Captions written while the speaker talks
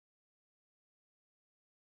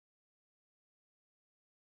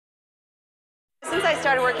Since I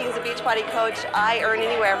started working as a Beachbody coach, I earn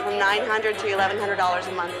anywhere from $900 to $1,100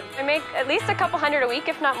 a month. I make at least a couple hundred a week,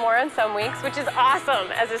 if not more on some weeks, which is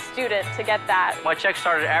awesome as a student to get that. My check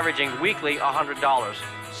started averaging weekly $100.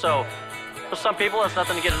 So for some people, that's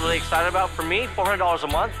nothing to get really excited about. For me, $400 a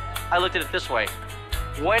month, I looked at it this way.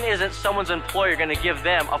 When isn't someone's employer going to give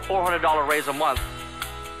them a $400 raise a month?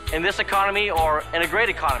 In this economy or in a great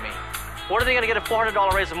economy, what are they going to get a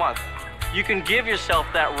 $400 raise a month? You can give yourself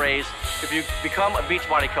that raise if you become a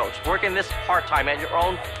Beachbody coach, working this part-time at your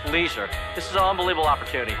own leisure. This is an unbelievable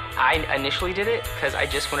opportunity. I initially did it because I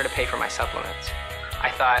just wanted to pay for my supplements.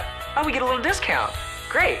 I thought, oh, we get a little discount.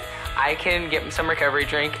 Great. I can get some recovery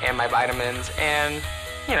drink and my vitamins, and,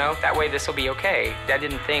 you know, that way this will be okay. I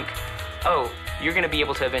didn't think, oh, you're going to be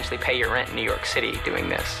able to eventually pay your rent in New York City doing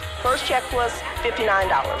this. First check was $59,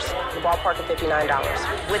 the ballpark of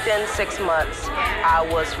 $59. Within 6 months, I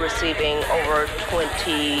was receiving over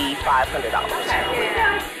 $2,500.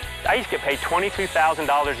 I used to get paid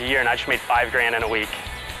 $22,000 a year, and I just made $5 grand in a week.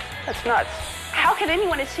 That's nuts. How could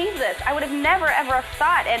anyone achieve this? I would have never, ever have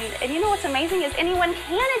thought. And you know what's amazing is anyone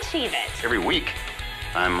can achieve it. Every week,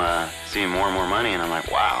 I'm seeing more and more money, and I'm like,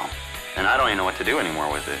 wow. And I don't even know what to do anymore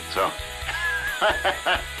with it, so.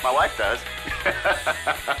 My wife does.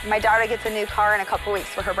 My daughter gets a new car in a couple weeks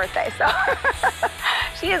for her birthday, so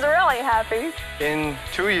she is really happy. In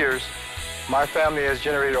 2 years, my family has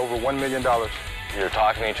generated over $1 million. You're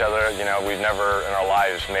talking to each other, you know, we've never in our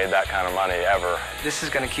lives made that kind of money, ever. This is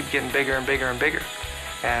going to keep getting bigger and bigger and bigger.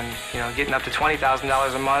 And, you know, getting up to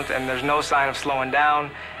 $20,000 a month, and there's no sign of slowing down.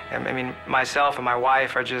 I mean, myself and my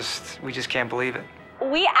wife are we just can't believe it.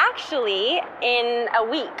 We actually, in a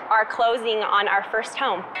week, are closing on our first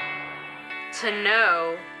home. To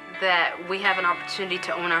know that we have an opportunity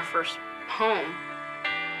to own our first home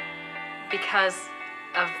because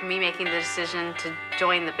of me making the decision to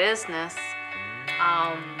join the business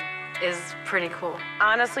is pretty cool.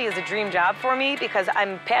 Honestly, it's a dream job for me because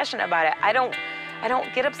I'm passionate about it. I don't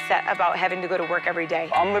get upset about having to go to work every day.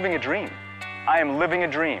 I'm living a dream. I am living a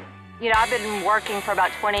dream. You know, I've been working for about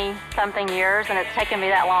 20-something years, and it's taken me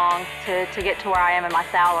that long to get to where I am in my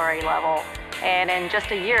salary level. And in just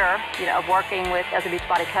a year, you know, of working as a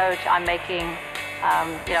Beachbody coach, I'm making,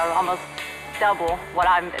 you know, almost double what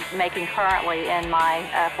I'm making currently in my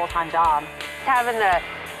full-time job. Having the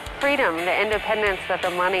freedom, the independence that the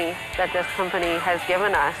money that this company has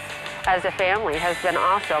given us as a family has been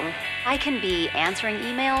awesome. I can be answering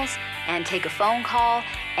emails and take a phone call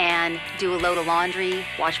and do a load of laundry,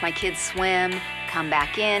 watch my kids swim, come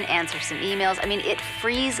back in, answer some emails. I mean, it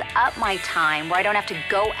frees up my time where I don't have to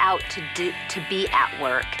go out to be at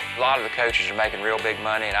work. A lot of the coaches are making real big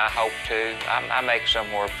money, and I hope to. I make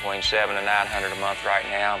somewhere between $700 and $900 a month right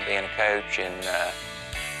now being a coach, and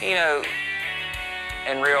you know,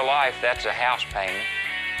 in real life, that's a house payment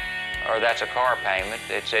or that's a car payment.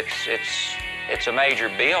 It's a major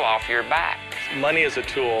bill off your back. Money is a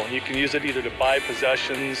tool. You can use it either to buy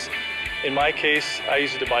possessions. In my case, I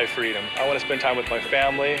use it to buy freedom. I want to spend time with my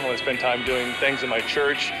family. I want to spend time doing things in my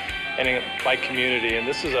church and in my community, and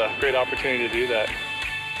this is a great opportunity to do that.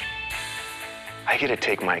 I get to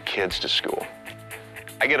take my kids to school.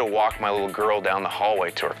 I get to walk my little girl down the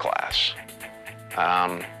hallway to her class.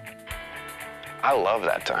 I love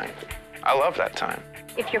that time. I love that time.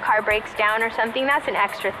 If your car breaks down or something, that's an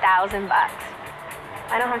extra $1,000.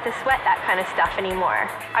 I don't have to sweat that kind of stuff anymore.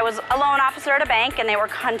 I was a loan officer at a bank, and they were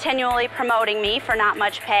continually promoting me for not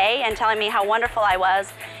much pay and telling me how wonderful I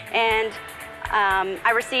was. And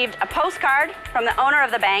I received a postcard from the owner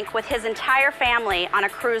of the bank with his entire family on a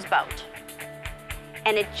cruise boat.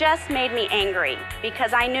 And it just made me angry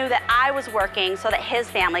because I knew that I was working so that his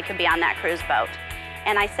family could be on that cruise boat.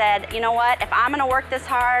 And I said, you know what, if I'm gonna work this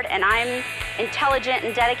hard and I'm intelligent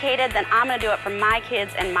and dedicated, then I'm gonna do it for my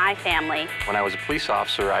kids and my family. When I was a police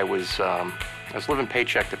officer, I was living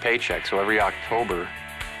paycheck to paycheck, so every October,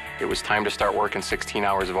 it was time to start working 16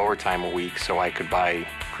 hours of overtime a week so I could buy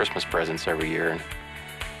Christmas presents every year. And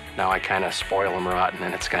now I kind of spoil them rotten,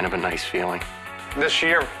 and it's kind of a nice feeling. This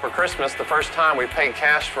year for Christmas, the first time we paid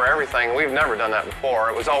cash for everything. We've never done that before.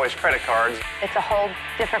 It was always credit cards. It's a whole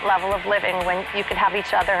different level of living when you can have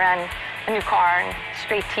each other and a new car and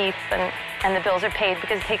straight teeth and the bills are paid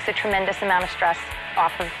because it takes a tremendous amount of stress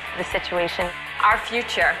off of the situation. Our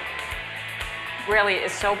future really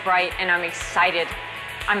is so bright, and I'm excited.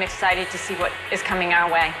 I'm excited to see what is coming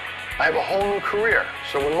our way. I have a whole new career.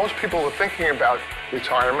 So when most people are thinking about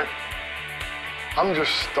retirement, I'm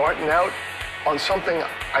just starting out on something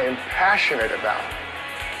I am passionate about.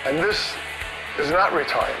 And this is not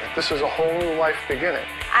retirement. This is a whole new life beginning.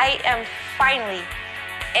 I am finally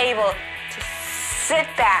able to sit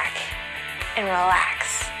back and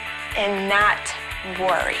relax and not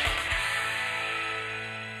worry.